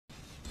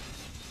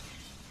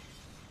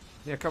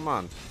Yeah, come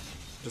on.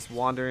 Just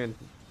wander in.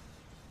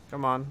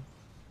 Come on.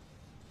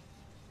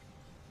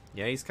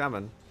 Yeah, he's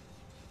coming.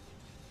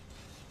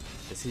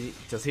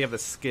 Does he have the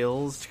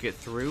skills to get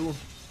through?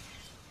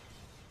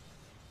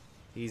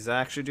 He's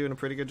actually doing a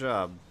pretty good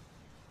job.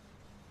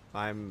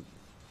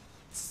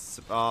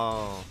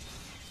 Oh.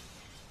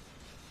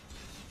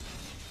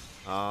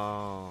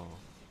 Oh.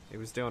 He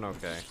was doing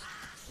okay.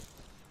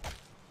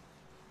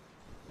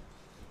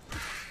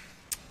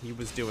 He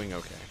was doing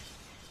okay.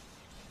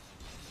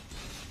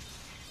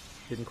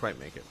 Didn't quite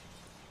make it.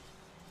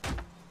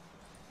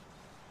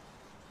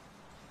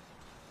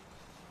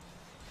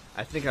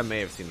 I think I may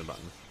have seen the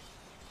button.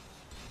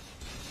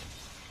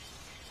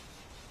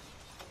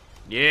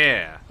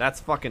 Yeah, that's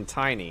fucking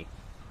tiny.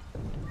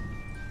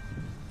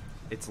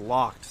 It's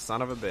locked,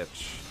 son of a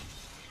bitch.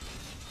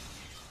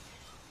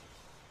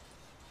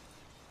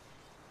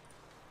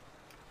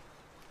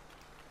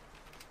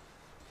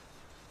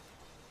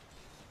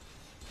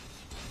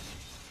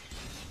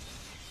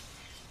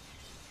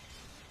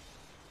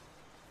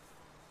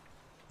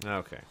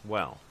 Okay,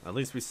 well, at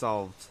least we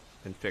solved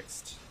and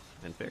fixed.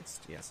 And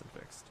fixed? Yes, and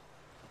fixed.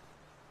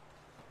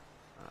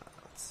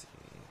 Let's see.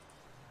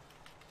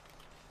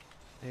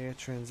 Air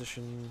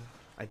transition.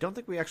 I don't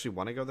think we actually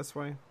want to go this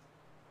way.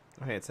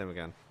 Oh, hey, it's him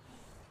again.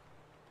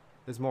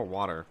 There's more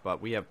water, but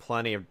we have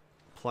plenty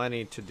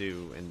to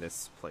do in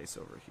this place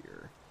over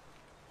here.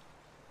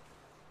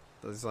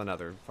 There's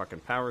another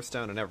fucking power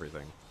stone and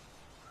everything.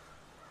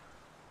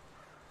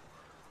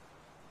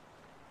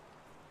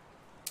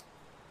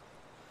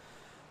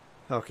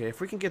 Okay,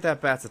 if we can get that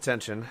bat's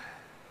attention,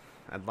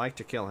 I'd like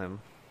to kill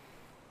him.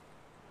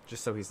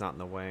 Just so he's not in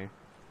the way.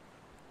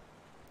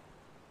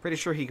 Pretty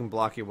sure he can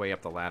block your way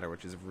up the ladder,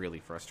 which is really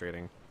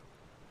frustrating.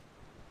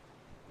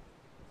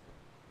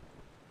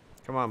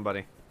 Come on,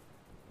 buddy.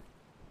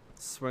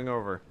 Swing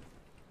over.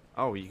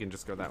 Oh, you can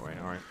just go that way.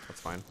 Alright, that's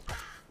fine.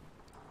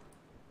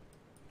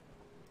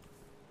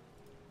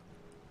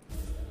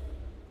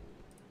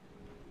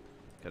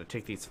 Gotta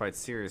take these fights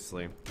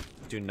seriously.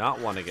 Do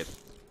not want to get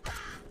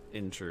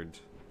injured.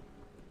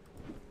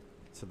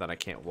 So that I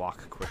can't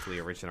walk quickly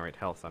or regenerate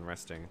health on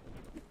resting.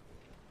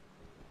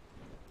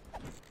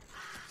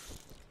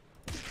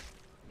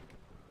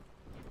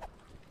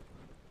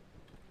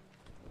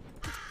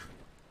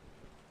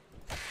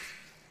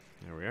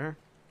 There we are.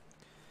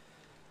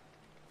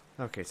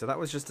 Okay, so that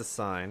was just a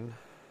sign.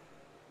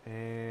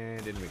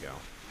 And in we go.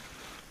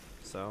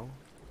 So,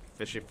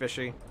 fishy,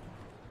 fishy.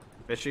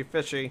 Fishy,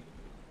 fishy.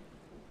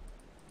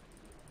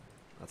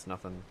 That's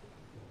nothing.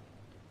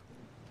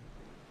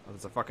 Oh,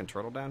 there's a fucking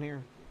turtle down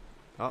here?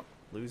 Oh,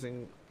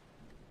 losing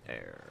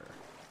air.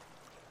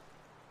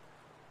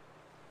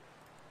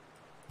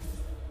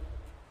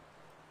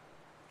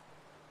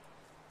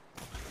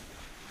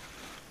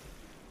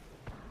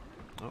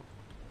 Oh.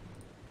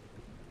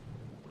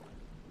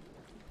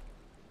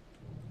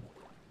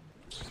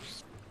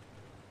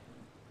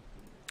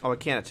 Oh, it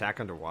can't attack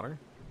underwater?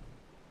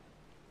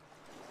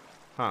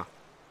 Huh.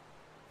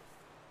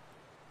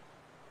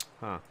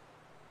 Huh.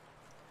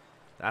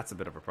 That's a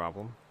bit of a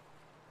problem.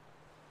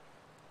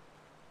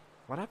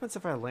 What happens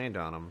if I land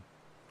on him?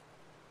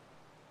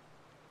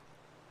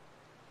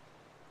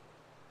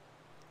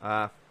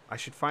 I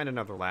should find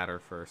another ladder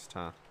first,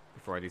 huh?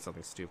 Before I do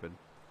something stupid.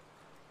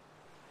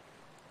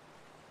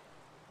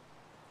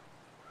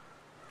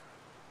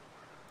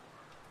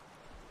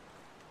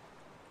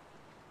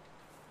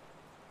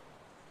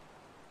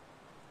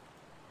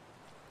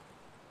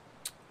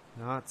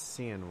 Not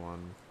seeing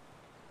one.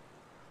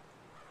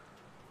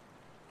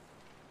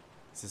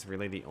 Is this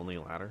really the only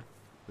ladder?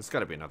 There's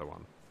gotta be another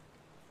one.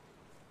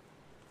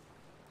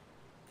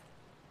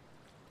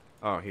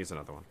 Oh, here's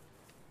another one.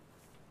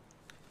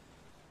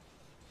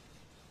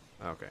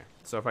 Okay,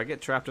 so if I get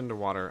trapped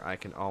underwater, I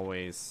can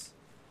always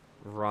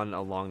run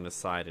along the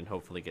side and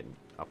hopefully get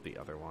up the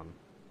other one.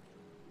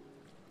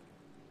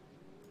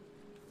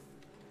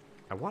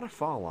 I want to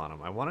fall on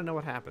him. I want to know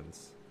what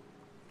happens.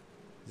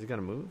 Is he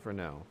gonna move or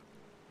no?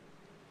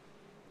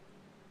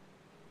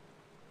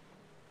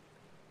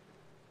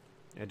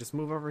 Yeah, just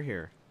move over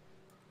here.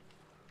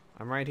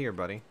 I'm right here,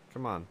 buddy.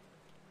 Come on.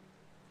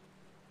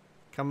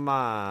 Come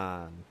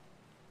on.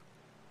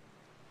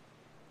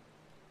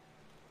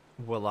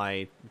 Will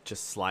I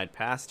just slide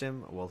past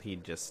him? Will he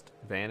just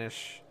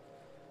vanish?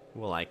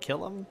 Will I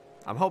kill him?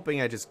 I'm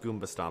hoping I just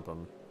Goomba stomp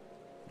him.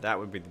 That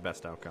would be the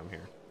best outcome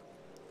here.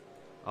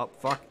 Oh,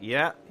 fuck.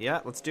 Yeah,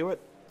 yeah, let's do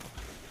it.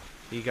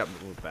 He got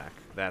moved back.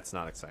 That's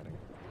not exciting.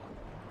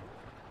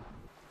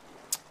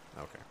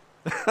 Okay.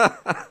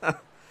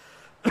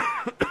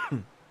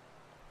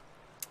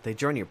 They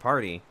join your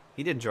party.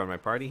 He didn't join my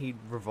party. He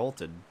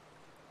revolted.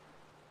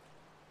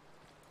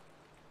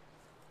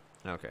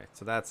 Okay,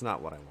 so that's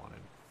not what I wanted.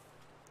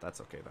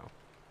 That's okay, though.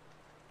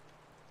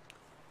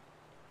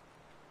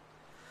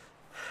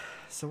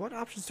 So what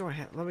options do I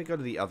have? Let me go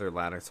to the other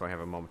ladder so I have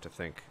a moment to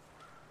think.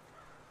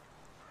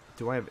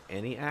 Do I have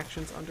any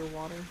actions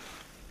underwater?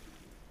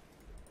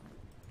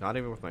 Not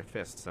even with my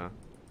fists, huh?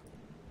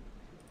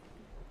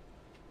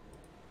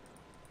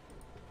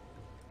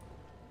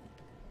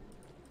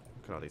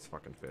 Look at all these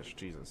fucking fish.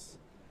 Jesus.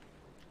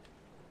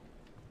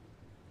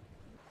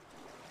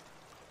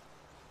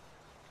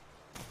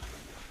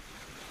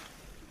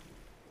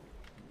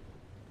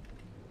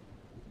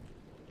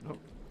 Oh.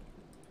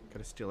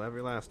 Gotta steal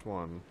every last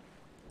one.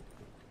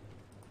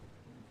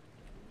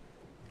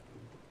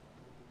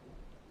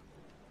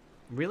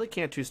 Really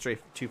can't stray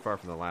too far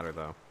from the ladder,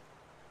 though.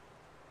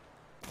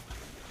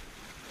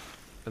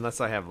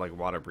 Unless I have, like,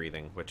 water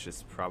breathing, which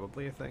is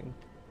probably a thing.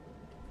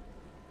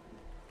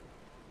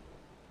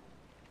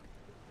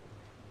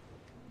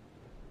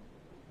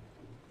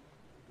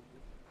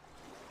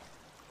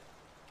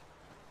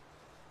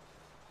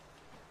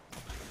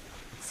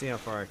 Let's see how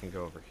far I can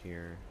go over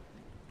here.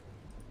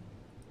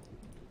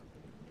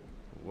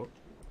 Whoop.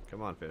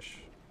 Come on, fish.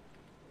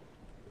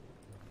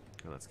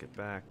 And let's get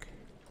back.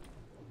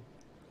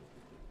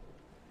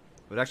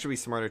 It would actually be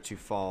smarter to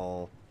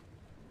fall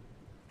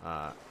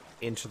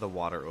into the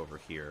water over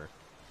here.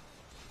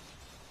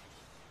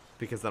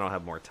 Because then I'll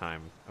have more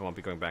time. I won't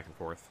be going back and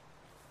forth.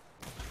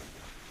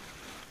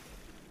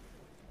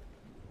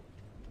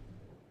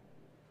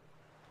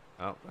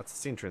 Oh, that's a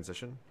scene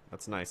transition.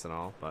 That's nice and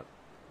all, but...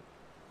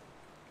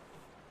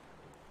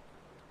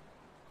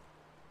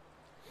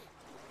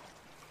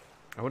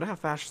 I wonder how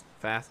fast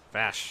the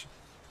fish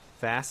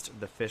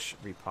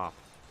repop.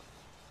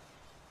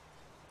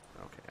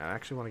 Okay, I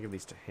actually want to give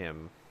these to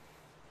him.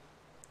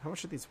 How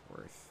much are these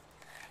worth?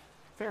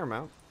 Fair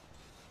amount.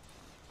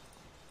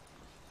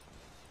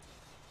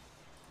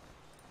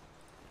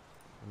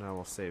 Now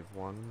we'll save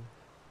one.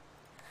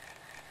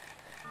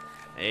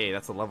 Hey,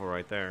 that's a level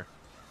right there.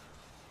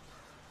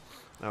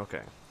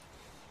 Okay.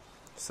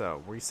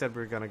 So, we said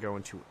we were going to go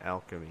into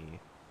alchemy.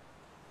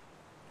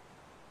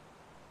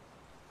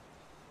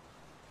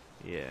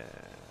 Yeah.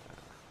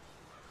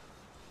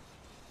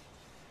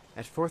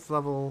 At 4th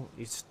level,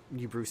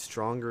 you brew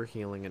stronger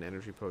healing and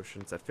energy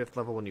potions. At 5th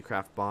level, when you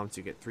craft bombs,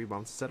 you get 3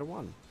 bombs instead of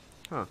 1.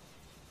 Huh.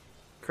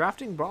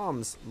 Crafting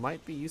bombs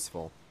might be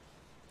useful.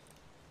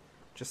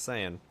 Just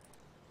saying.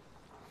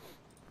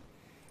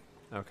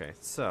 Okay,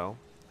 so,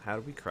 how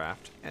do we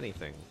craft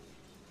anything?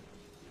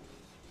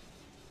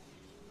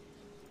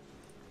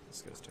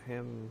 This goes to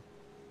him.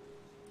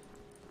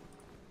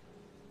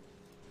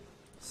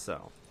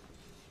 So.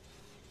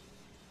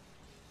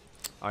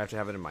 Oh, I have to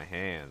have it in my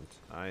hand.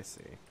 I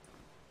see.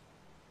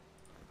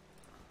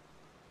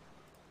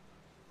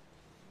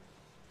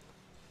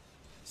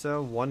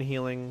 So, 1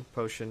 healing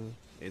potion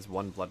is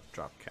 1 blood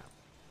drop cap.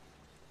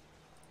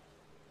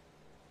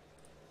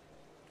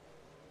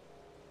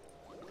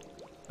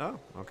 Oh,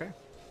 okay.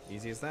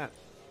 Easy as that.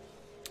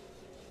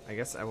 I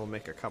guess I will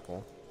make a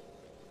couple.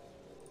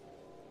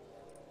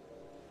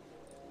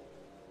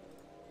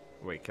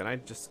 Wait, can I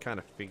just kind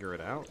of figure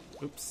it out?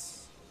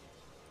 Oops.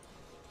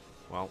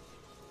 Well.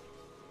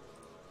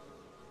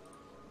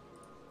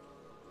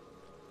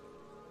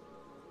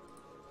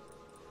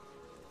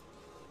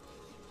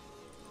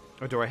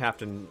 Or do I have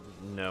to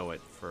know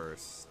it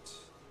first?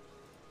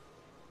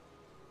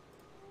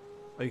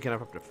 Oh, you can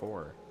have up to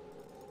 4.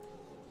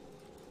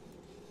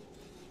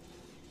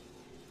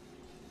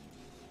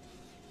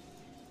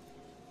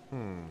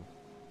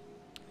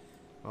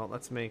 Well,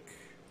 let's make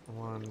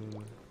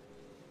 1,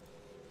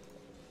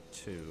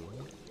 2.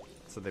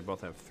 So they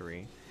both have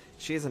 3.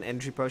 She has an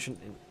energy potion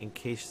in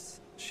case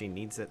she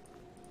needs it.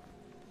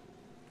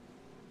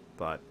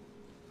 But,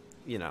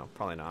 you know,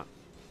 probably not.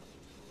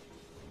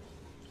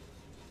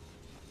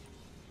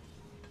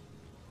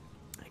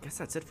 I guess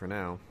that's it for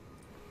now.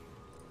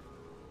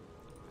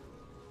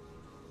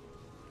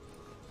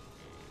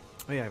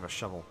 Oh yeah, I have a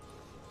shovel.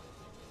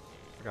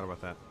 Forgot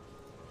about that.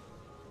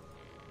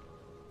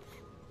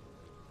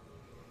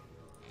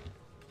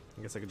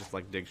 I guess I could just,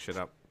 like, dig shit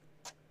up.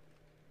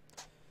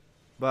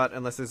 But,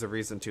 unless there's a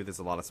reason to, there's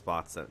a lot of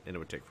spots that, and it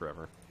would take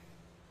forever.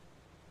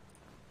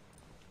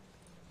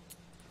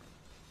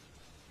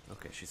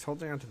 Okay, she's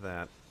holding on to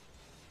that.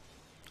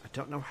 I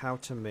don't know how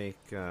to make,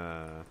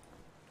 I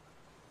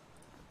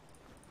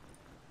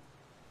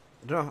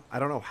don't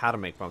know how to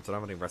make bombs. I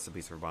don't have any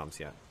recipes for bombs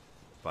yet.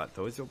 But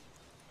those will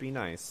be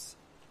nice.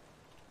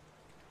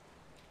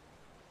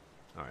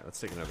 Alright, let's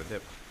take another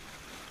dip.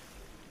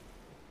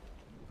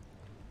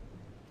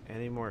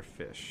 Any more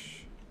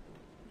fish?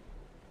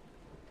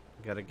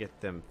 Gotta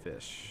get them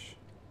fish.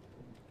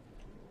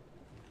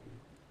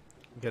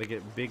 Gotta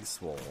get Big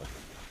Swole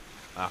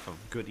off of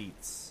Good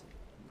Eats.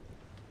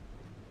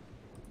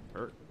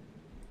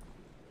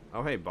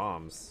 Oh, hey,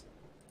 bombs.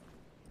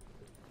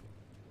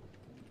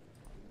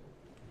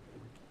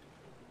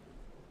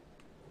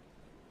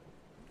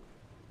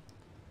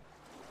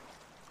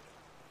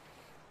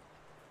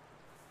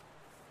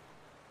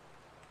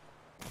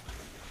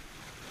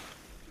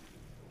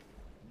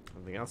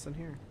 Anything else in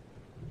here?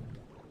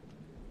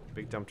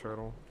 Big dumb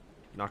turtle.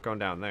 Not going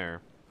down there.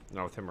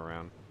 Not with him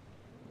around.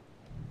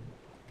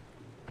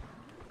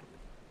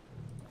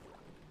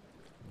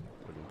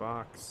 Wooden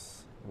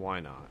box. Why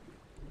not?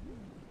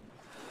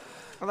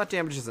 Oh, that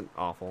damage isn't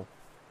awful.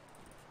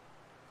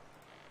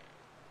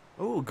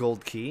 Oh,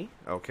 gold key.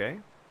 Okay.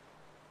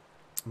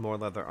 More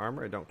leather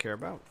armor I don't care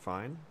about.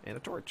 Fine. And a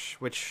torch,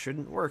 which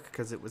shouldn't work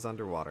because it was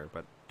underwater,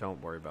 but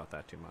don't worry about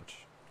that too much.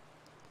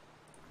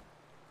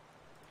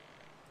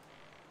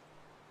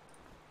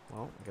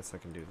 Well, I guess I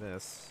can do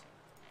this.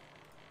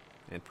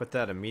 And put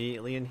that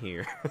immediately in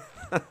here.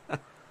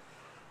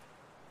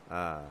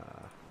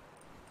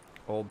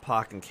 Old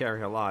Pa can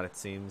carry a lot, it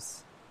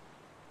seems.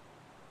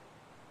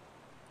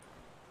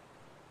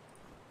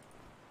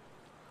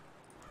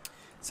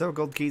 So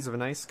gold keys are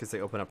nice because they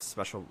open up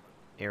special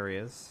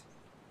areas.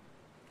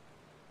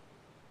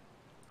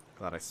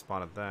 Glad I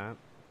spotted that.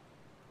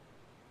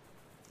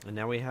 And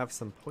now we have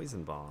some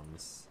poison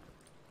bombs.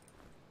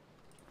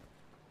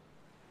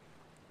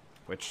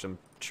 Which I'm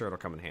sure it'll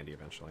come in handy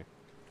eventually.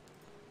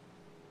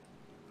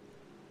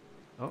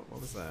 Oh,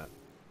 what was that?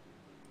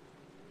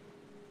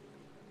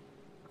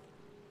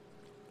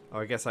 Oh,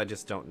 I guess I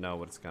just don't know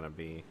what it's gonna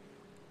be.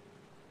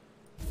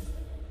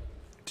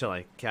 Until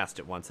I cast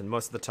it once, and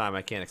most of the time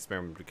I can't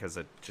experiment because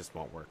it just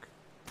won't work.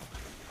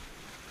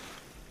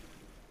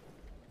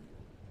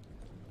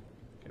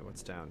 Okay,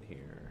 what's down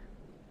here?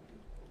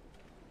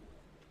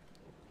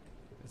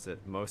 Is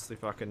it mostly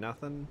fucking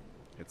nothing?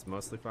 It's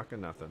mostly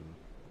fucking nothing.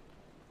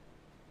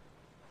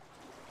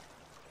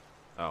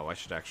 Oh, I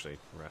should actually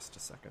rest a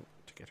second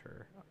to get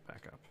her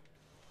back up.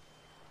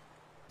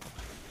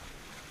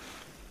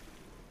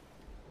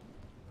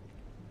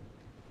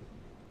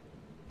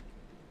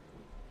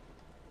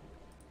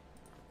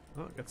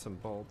 Oh, got some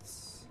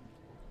bolts.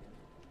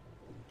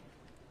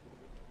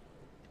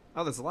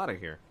 Oh, there's a ladder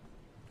here.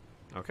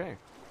 Okay.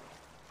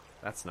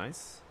 That's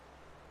nice.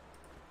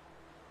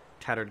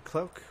 Tattered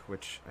cloak,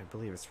 which I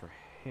believe is for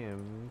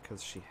him,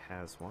 because she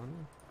has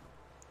one.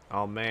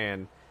 Oh,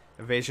 man.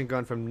 Evasion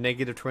gone from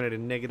 -20 to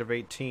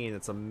 -18.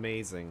 That's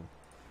amazing.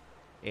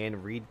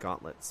 And reed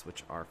gauntlets,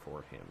 which are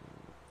for him.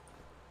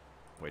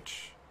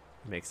 Which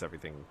makes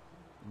everything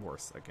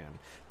worse again.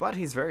 But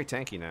he's very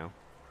tanky now.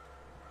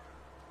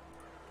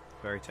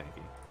 Very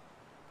tanky.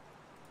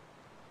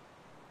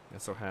 We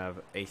also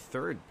have a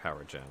third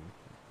power gem.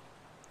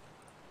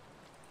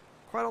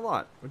 Quite a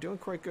lot. We're doing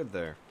quite good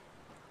there.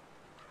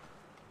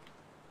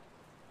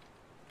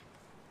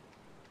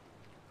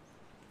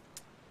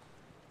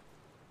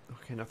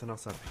 Okay, nothing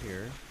else up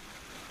here.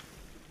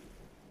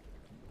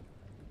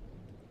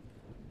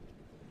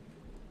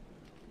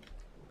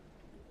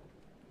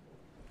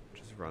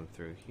 Just run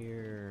through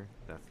here.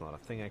 That's not a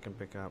thing I can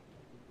pick up.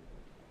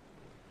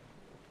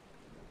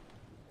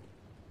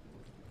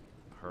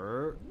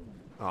 Hurt.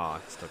 Oh, I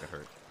still got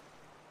hurt.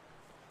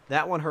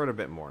 That one hurt a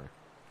bit more.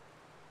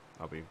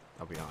 I'll be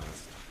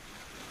honest.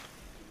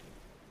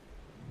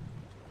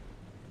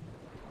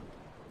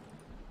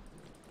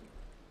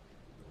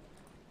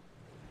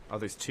 Oh,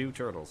 there's 2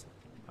 turtles.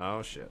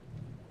 Oh shit.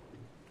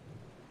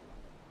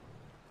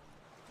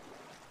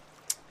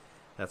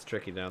 That's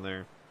tricky down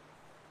there.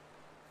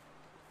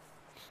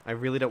 I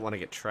really don't want to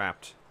get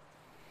trapped.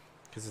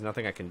 Because there's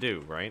nothing I can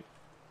do, right?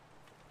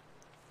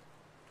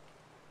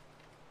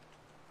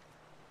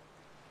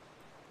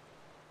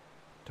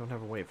 Don't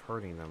have a way of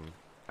hurting them.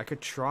 I could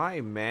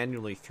try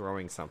manually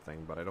throwing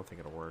something, but I don't think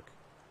it'll work.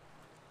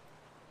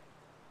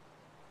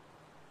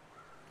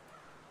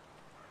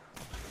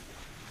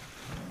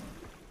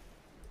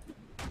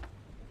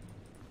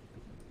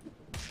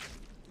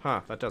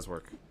 Huh, that does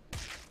work.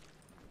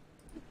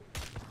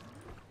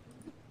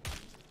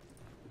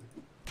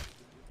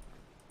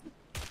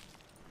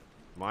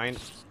 Mine.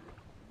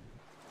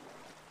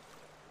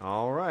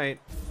 Alright.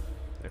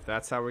 If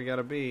that's how we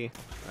gotta be,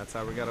 that's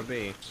how we gotta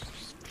be.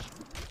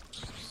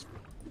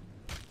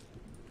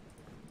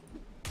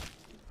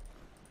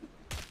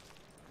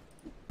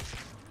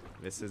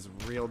 This is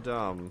real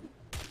dumb.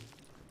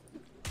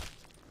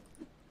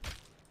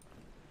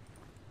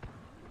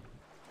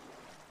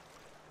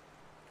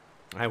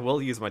 I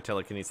will use my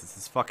telekinesis.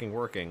 It's fucking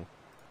working.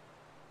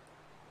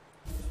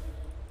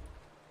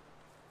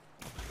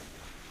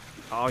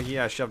 Oh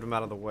yeah, I shoved him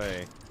out of the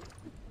way.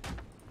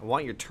 I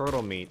want your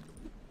turtle meat.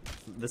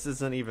 This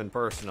isn't even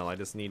personal. I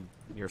just need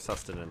your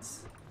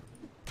sustenance.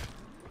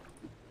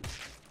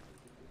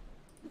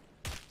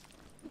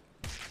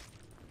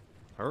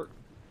 Hurt.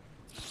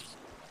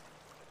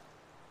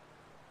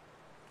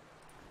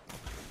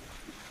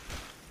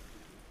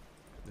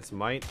 This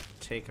might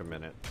take a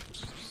minute.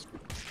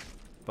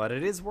 But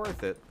it is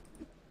worth it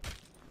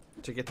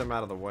to get them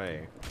out of the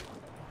way.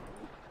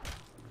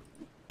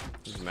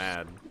 He's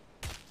mad.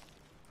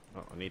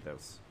 Oh, I need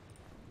those.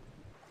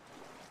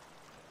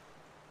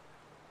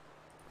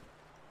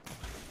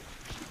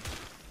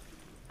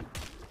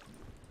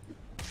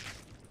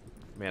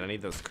 Man, I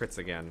need those crits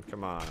again.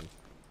 Come on.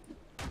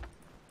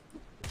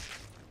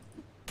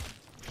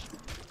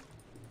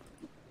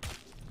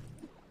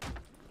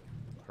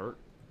 Hurt.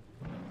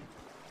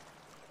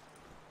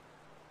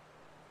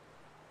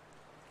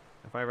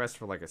 If I rest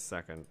for like a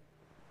second,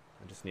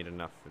 I just need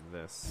enough for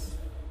this.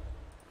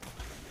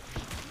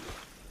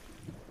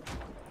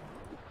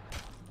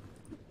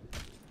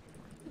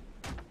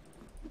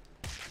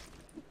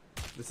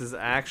 This is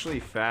actually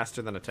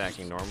faster than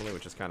attacking normally,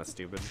 which is kind of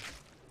stupid.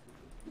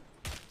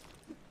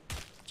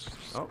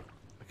 Oh,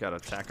 I got an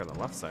attack on the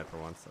left side for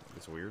once. That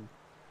was weird.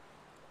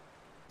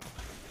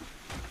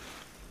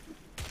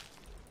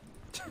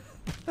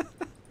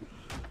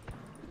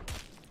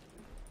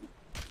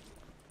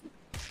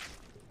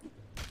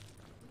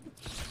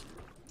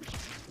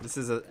 This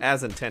is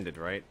as intended,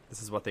 right?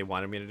 This is what they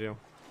wanted me to do.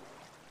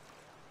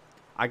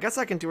 I guess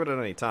I can do it at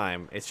any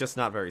time. It's just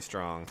not very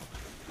strong.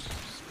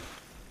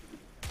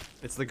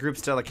 It's the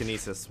group's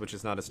telekinesis, which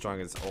is not as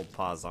strong as old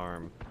Pa's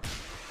arm.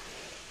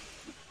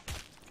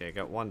 Okay, I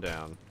got one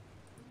down.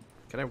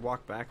 Can I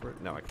walk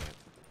backward? No, I can't.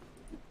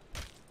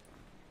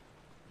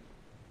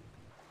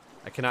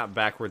 I cannot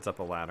backwards up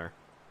a ladder.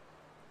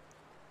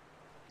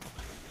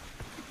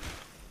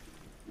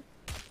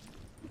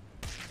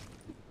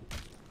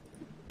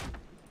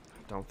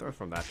 Don't throw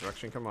from that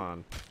direction, come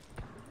on.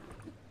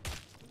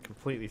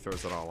 Completely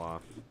throws it all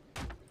off.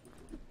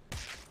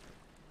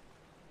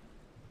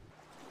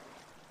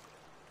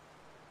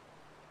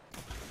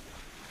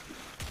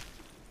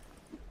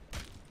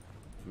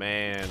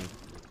 Man,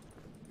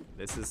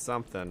 this is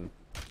something.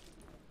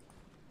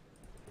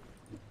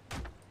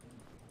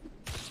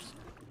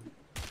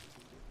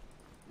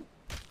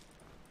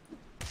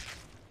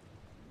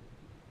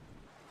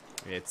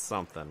 It's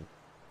something.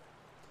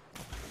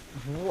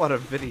 What a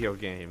video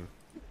game.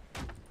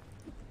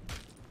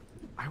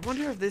 I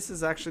wonder if this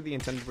is actually the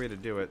intended way to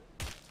do it.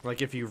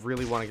 Like, if you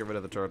really want to get rid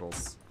of the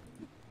turtles.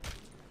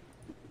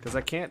 Because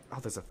I can't... Oh,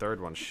 there's a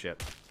third one.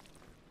 Shit.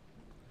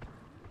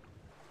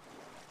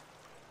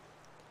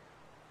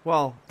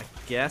 Well, I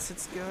guess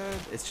it's good.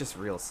 It's just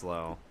real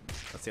slow.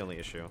 That's the only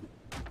issue.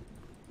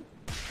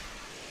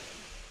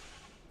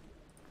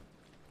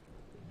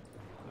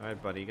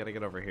 Alright, buddy. You gotta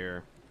get over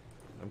here.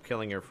 I'm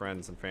killing your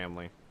friends and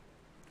family.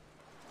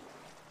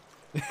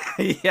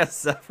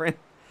 Yes, Zephyrin.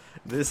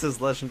 This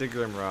is Legend of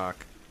Grimrock.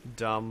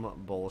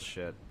 Dumb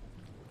bullshit.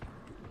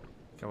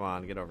 Come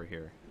on, get over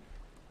here.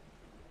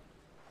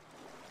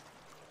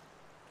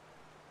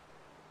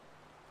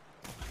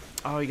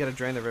 Oh, you gotta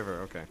drain the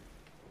river. Okay.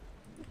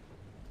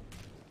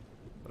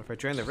 But if I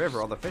drain the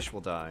river, all the fish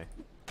will die.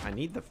 I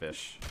need the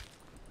fish.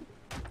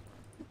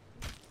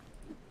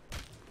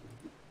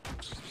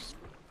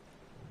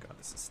 God,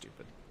 this is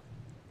stupid.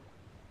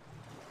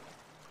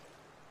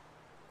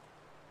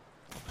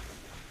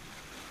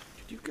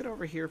 Could you get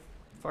over here,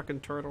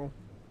 fucking turtle?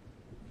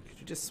 Could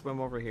you just swim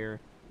over here?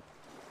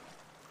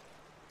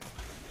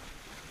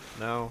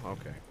 No?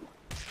 Okay.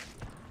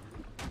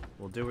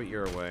 We'll do it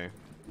your way.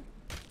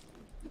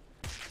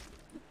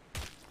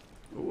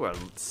 Ooh, a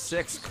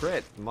 6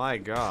 crit. My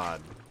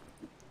god.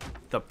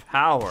 The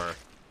power.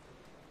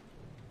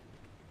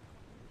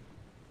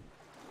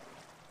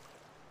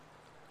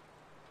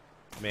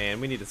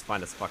 Man, we need to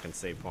find this fucking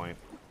save point.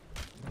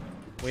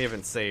 We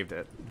haven't saved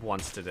it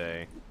once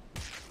today.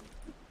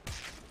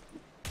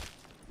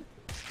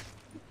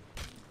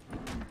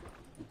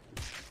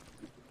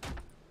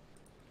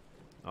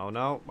 Oh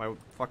no, my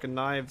fucking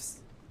knives.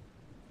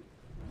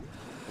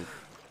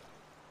 Oof.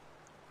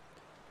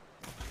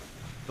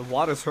 The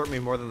water's hurt me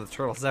more than the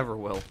turtles ever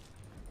will.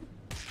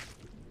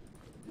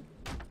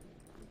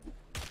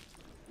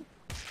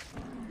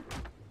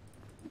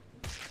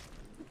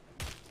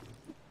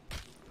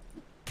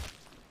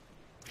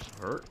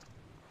 Hurt.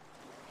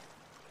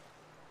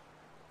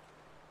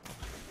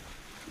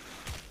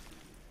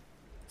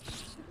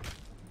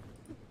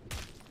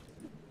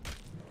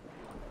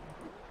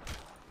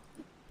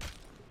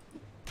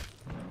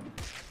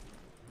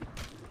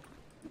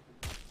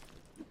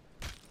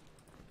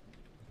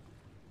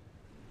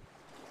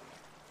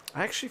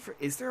 I actually,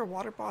 is there a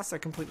water boss? I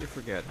completely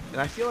forget. And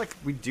I feel like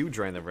we do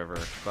drain the river,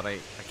 but I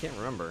can't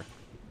remember.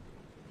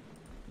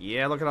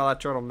 Yeah, look at all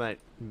that turtle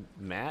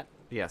mat.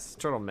 Yes,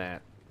 turtle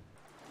mat.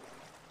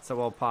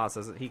 So old Pa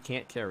says that he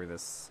can't carry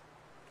this.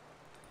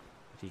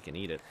 But he can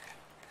eat it.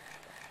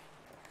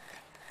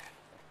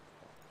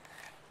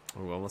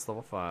 Ooh, almost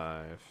level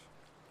 5.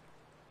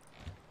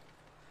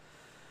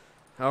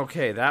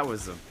 Okay, that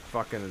was a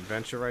fucking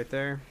adventure right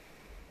there.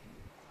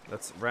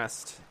 Let's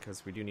rest,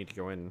 because we do need to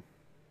go in.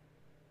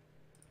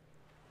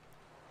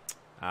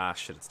 Ah,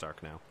 shit, it's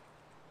dark now.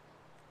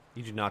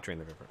 You do not drain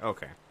the river.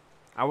 Okay.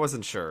 I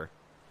wasn't sure.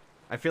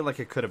 I feel like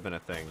it could have been a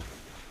thing.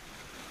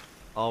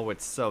 Oh,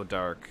 it's so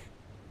dark.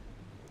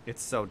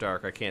 It's so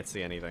dark, I can't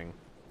see anything.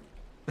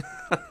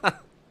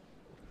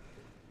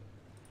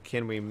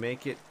 Can we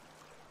make it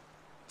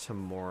to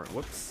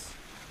whoops.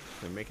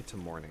 Can we make it to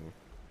morning?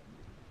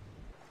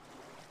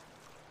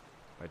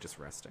 By just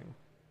resting.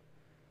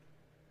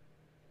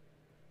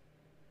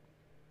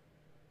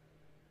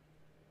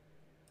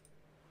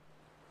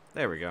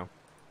 There we go.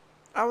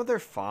 Oh, they're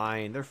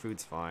fine. Their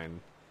food's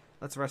fine.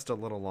 Let's rest a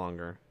little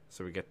longer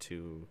so we get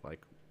to, like,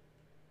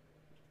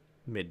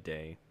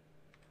 midday.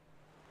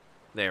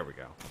 There we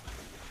go.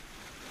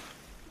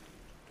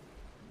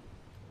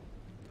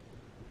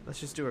 Let's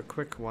just do a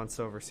quick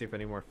once-over, see if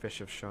any more fish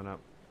have shown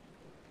up.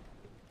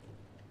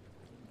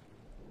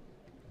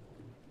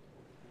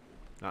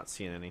 Not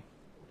seeing any.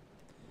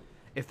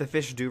 If the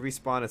fish do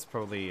respawn, it's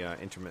probably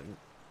intermittent.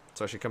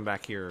 So I should come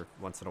back here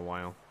once in a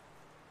while.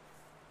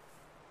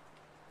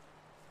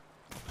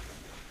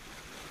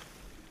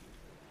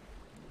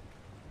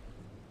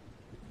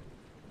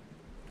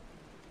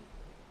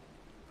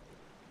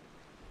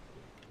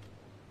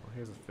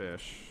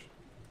 fish,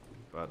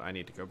 but I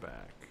need to go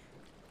back.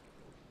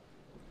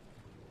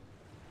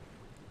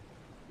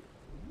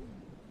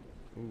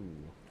 Ooh.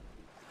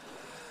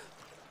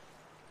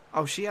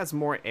 Oh, she has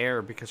more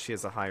air because she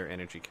has a higher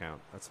energy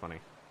count. That's funny.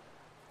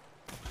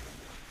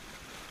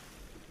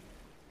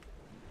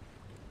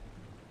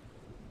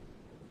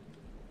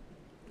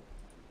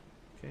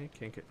 Okay,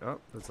 can't get... Oh,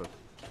 there's a...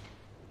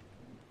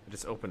 I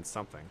just opened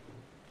something.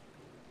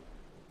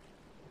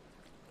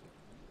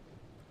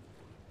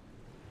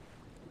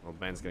 Old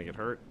man's gonna get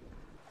hurt.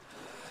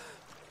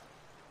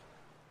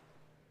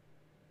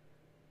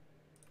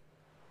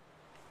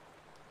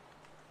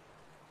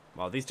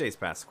 Wow, these days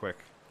pass quick.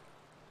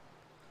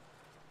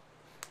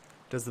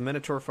 Does the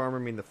Minotaur farmer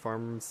mean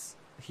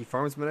he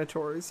farms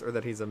Minotaurs, or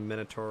that he's a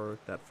Minotaur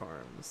that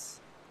farms?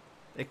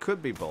 It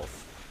could be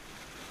both.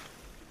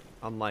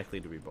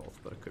 Unlikely to be both,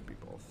 but it could be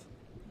both.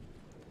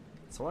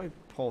 So I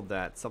pulled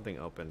that, something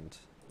opened.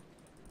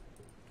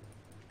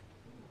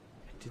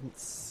 I didn't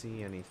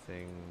see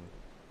anything.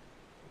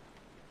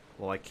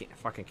 Well, I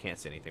fucking can't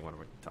see anything. What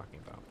am I talking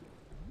about?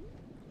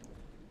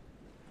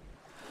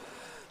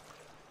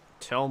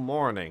 Till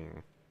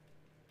morning.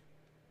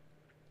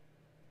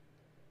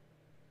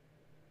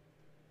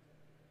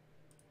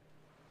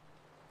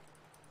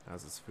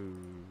 How's his food?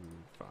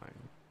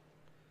 Fine.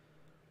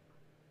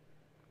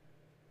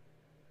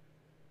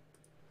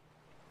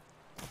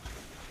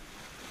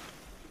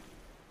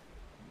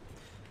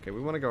 Okay,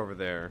 we want to go over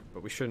there,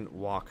 but we shouldn't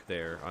walk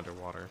there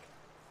underwater.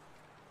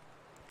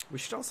 We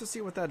should also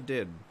see what that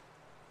did.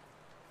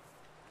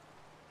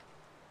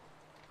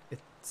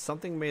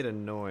 Something made a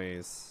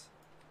noise,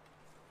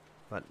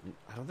 but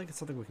I don't think it's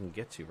something we can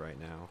get to right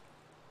now.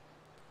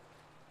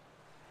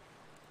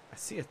 I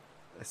see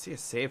a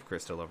save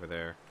crystal over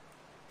there.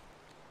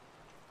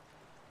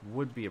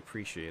 Would be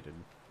appreciated.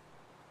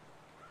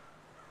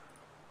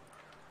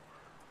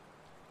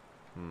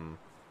 Alright,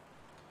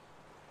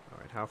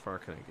 how far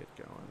can I get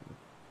going?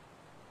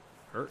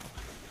 Hurt.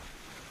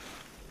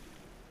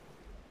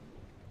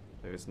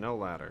 There's no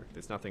ladder.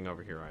 There's nothing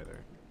over here either.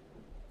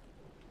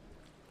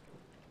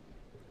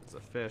 There's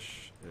a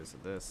fish. There's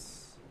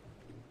this.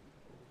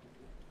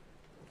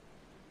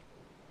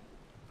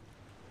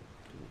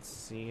 Didn't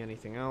see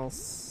anything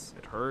else.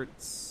 It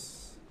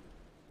hurts.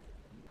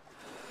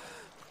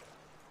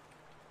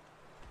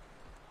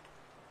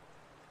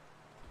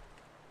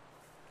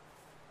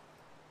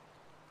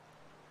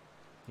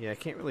 Yeah, I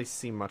can't really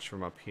see much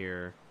from up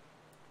here,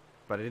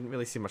 but I didn't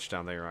really see much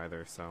down there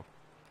either, so.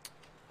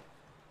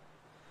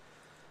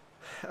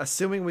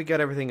 Assuming we got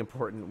everything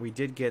important, we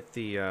did get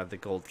the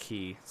gold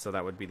key, so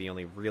that would be the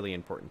only really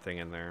important thing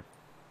in there.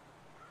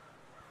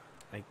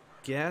 I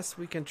guess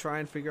we can try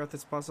and figure out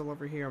this puzzle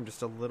over here. I'm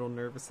just a little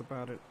nervous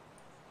about it.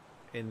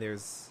 And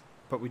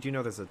but we do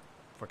know there's a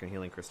fucking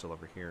healing crystal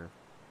over here.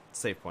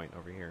 Save point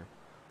over here.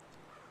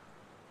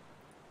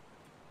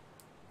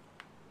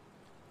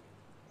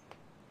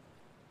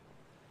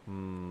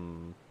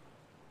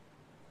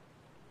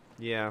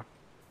 Yeah.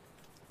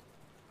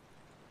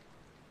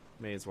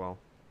 May as well.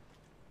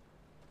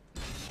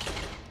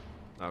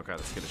 Oh god,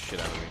 let's get the shit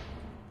out of me.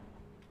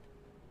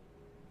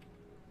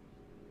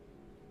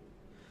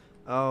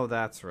 Oh,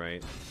 that's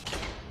right.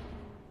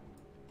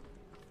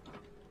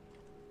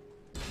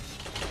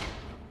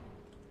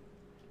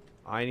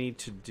 I need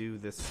to do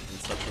this in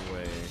such a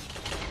way.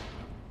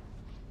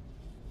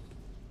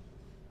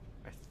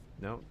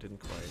 No, didn't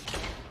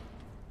quite.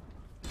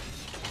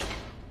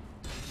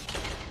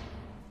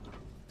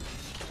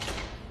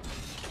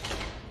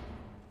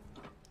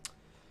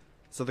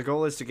 So the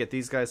goal is to get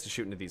these guys to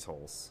shoot into these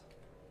holes.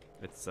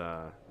 It's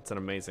an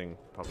amazing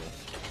puzzle.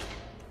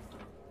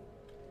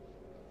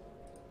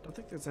 Don't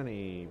think there's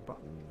any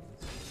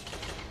buttons.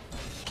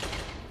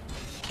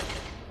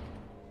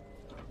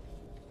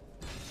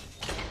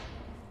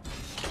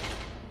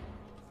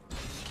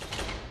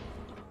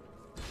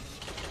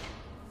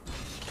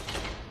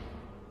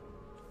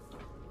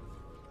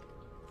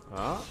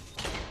 Ah,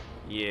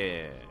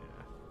 yeah.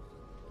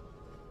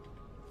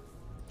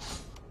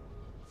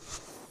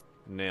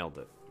 Nailed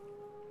it.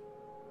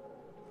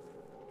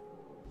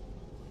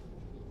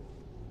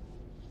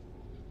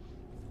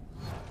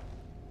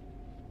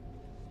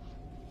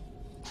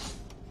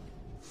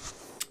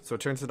 So it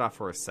turns it off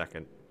for a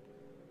second.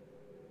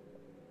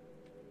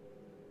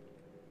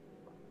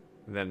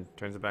 And then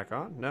turns it back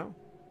on? No?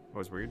 That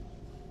was weird.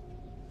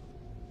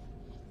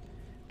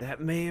 That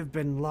may have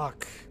been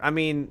luck. I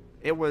mean,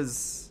 it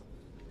was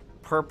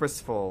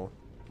purposeful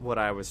what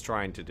I was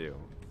trying to do.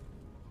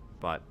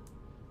 But,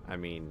 I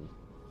mean,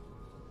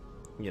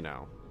 you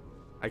know,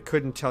 I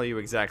couldn't tell you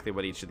exactly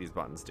what each of these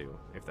buttons do,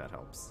 if that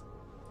helps.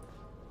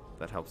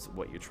 That helps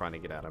what you're trying to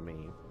get out of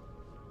me.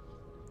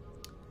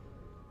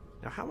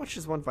 Now, how much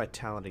does one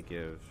vitality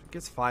give? It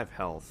gives 5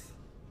 health.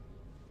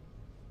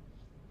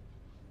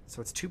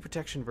 So it's 2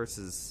 protection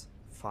versus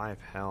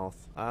 5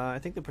 health. I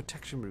think the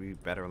protection would be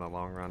better in the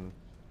long run.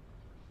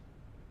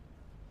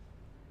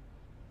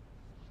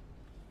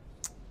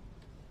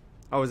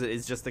 Oh,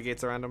 is just the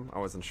gates around him? I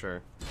wasn't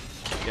sure.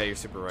 Yeah, you're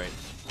super right.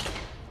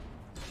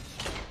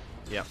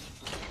 Yep.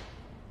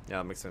 Yeah,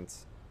 that makes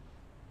sense.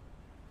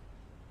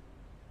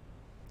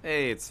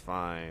 Hey, it's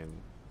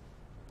fine.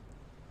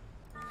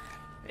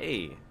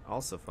 Hey,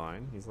 also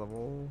fine. He's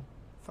level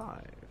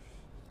 5.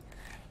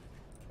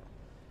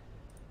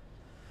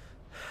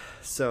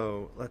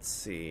 So, let's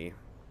see.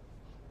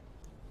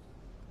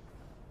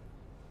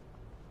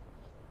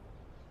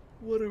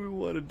 What do we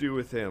want to do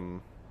with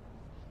him?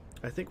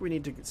 I think we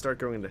need to start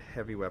going into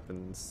heavy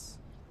weapons.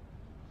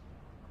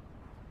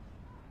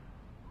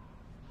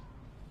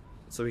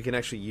 So we can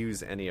actually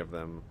use any of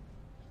them.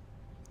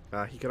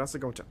 He could also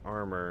go into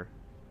armor.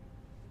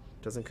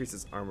 Does increase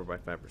his armor by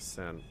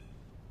 5%.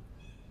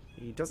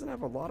 He doesn't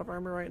have a lot of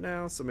armor right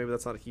now, so maybe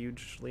that's not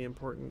hugely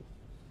important.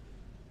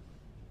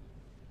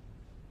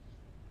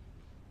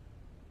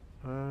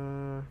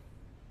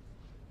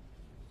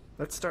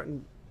 Let's start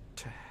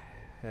into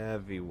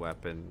heavy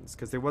weapons,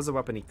 because there was a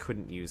weapon he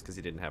couldn't use because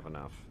he didn't have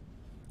enough.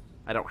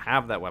 I don't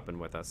have that weapon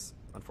with us,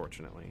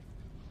 unfortunately.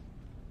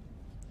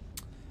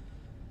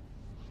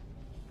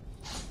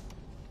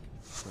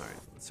 Alright,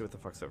 let's see what the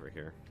fuck's over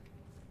here.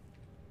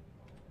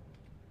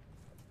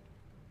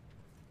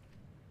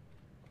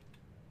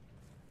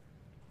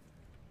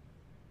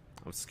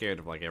 I'm scared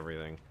of, like,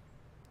 everything.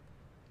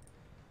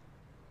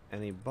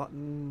 Any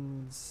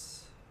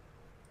buttons?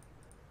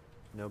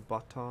 No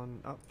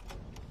button up.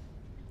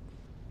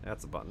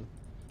 That's a button.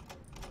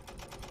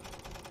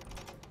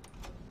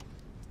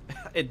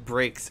 It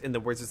breaks in the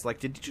words. It's like,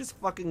 did you just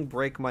fucking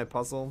break my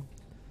puzzle?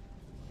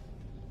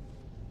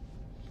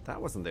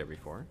 That wasn't there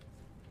before.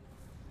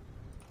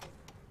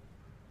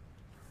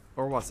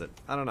 Or was it?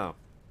 I don't know.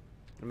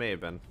 It may have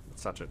been.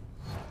 Let's touch it.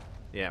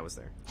 Yeah, it was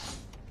there.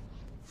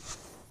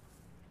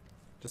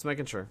 Just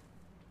making sure.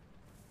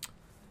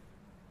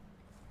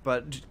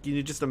 But can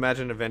you just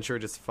imagine an adventurer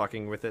just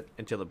fucking with it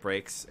until it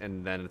breaks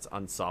and then it's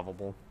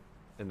unsolvable?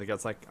 And the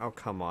guy's like, oh,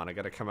 come on, I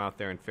gotta come out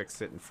there and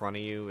fix it in front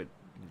of you. It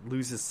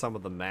loses some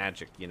of the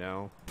magic, you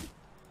know?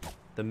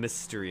 The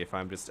mystery if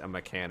I'm just a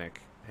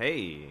mechanic.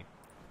 Hey!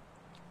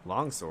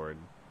 Longsword.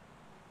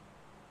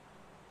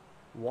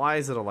 Why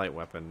is it a light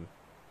weapon?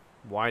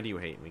 Why do you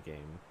hate me,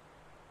 game?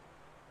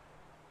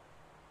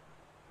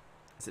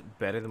 Is it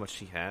better than what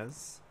she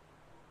has?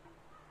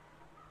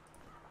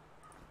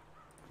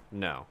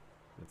 No,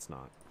 it's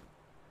not.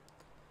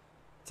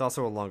 It's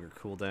also a longer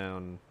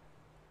cooldown.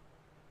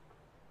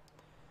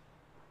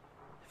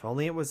 If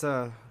only it was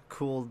a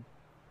cool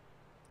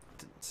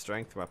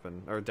strength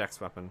weapon, or dex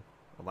weapon.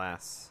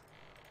 Alas.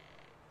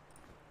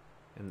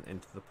 And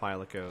into the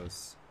pile it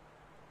goes.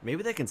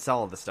 Maybe they can sell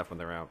all this stuff when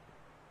they're out.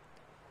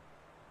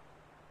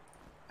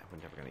 We're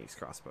never going to use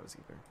crossbows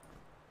either.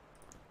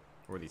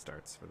 Or these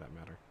darts, for that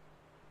matter.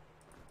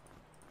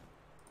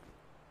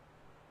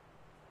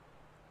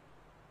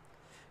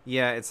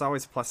 Yeah, it's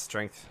always plus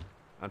strength,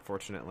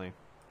 unfortunately.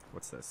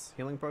 What's this?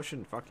 Healing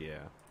potion? Fuck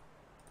yeah.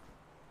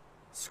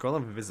 Scroll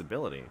of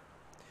invisibility.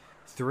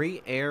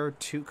 3 air,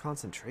 2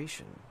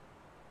 concentration.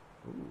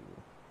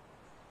 Ooh.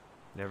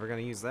 Never gonna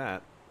use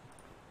that.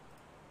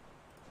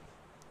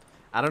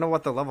 I don't know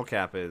what the level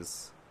cap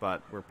is,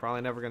 but we're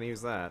probably never gonna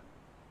use that.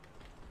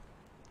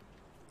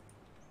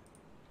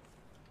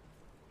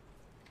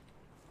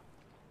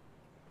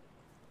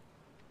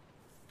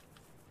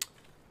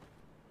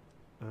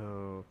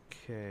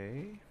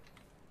 Okay.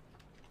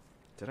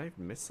 Did I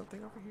miss something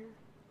over here?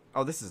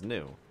 Oh, this is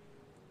new.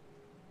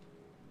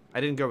 I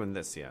didn't go in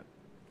this yet.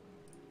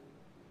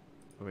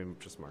 Let me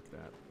just mark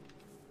that.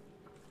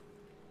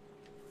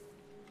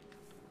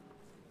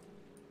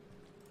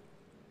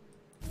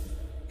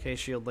 Okay,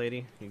 shield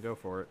lady, you go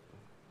for it.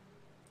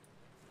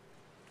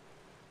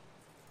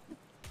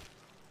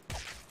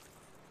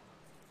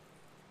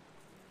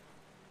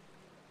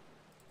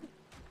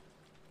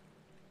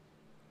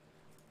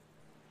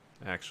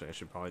 Actually, I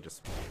should probably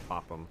just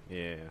pop them.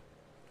 Yeah.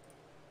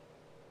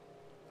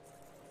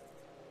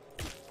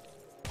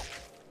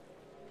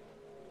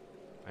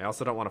 I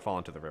also don't want to fall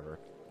into the river.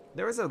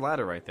 There is a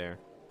ladder right there.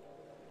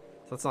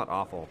 So that's not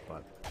awful,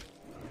 but...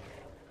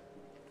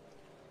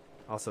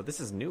 Also, this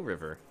is new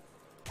river.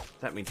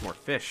 That means more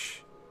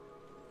fish.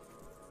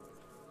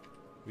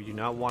 We do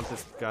not want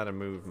this guy to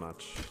move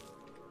much.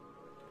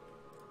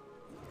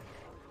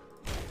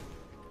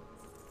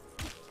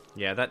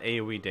 Yeah, that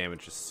AoE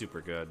damage is super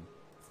good.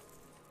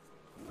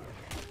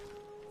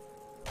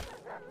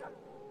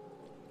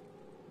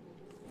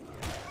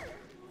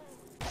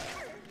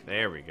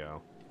 There we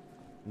go.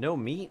 No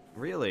meat?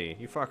 Really?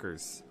 You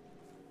fuckers.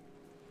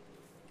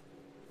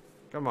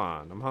 Come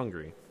on, I'm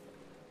hungry.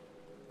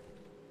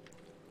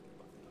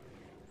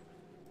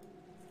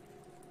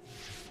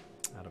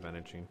 Out of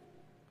energy.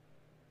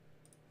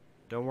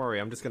 Don't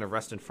worry, I'm just gonna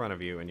rest in front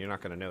of you and you're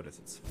not gonna notice.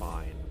 It's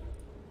fine.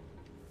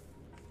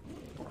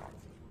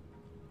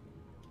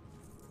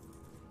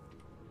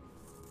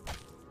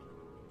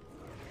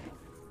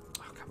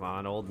 Oh, come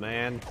on, old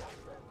man.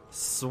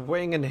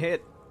 Swing and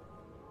hit.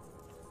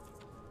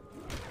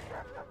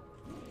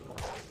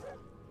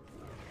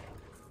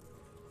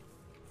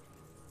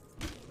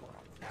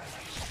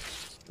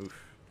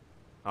 Oof.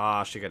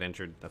 Ah, she got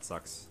injured. That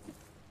sucks.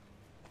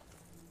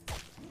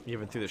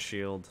 Even through the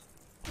shield.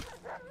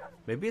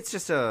 Maybe it's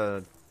just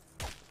an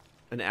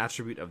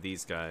attribute of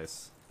these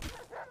guys.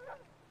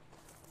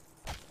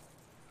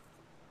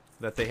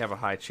 That they have a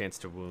high chance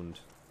to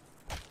wound.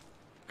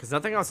 Because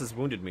nothing else has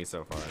wounded me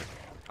so far.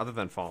 Other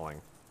than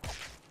falling.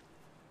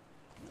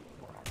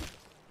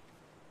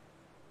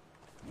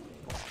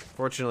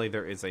 Fortunately,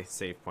 there is a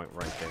save point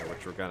right there,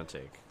 which we're gonna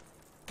take.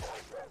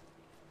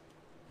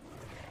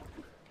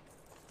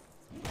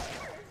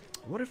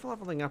 What if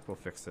leveling up will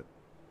fix it?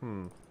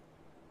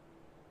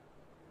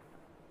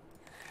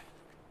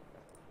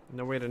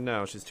 No way to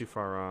know. She's too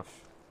far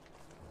off.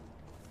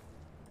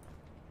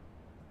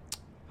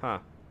 Huh.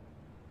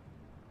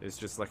 There's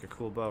just like a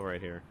cool bow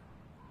right here.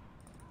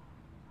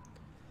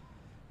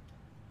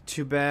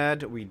 Too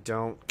bad we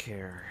don't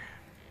care.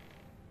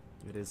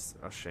 It is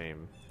a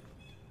shame.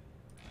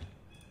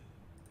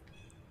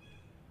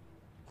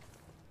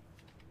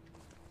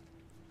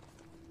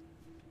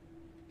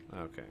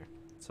 Okay.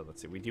 So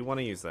let's see. We do want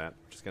to use that.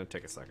 Just gonna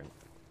take a second.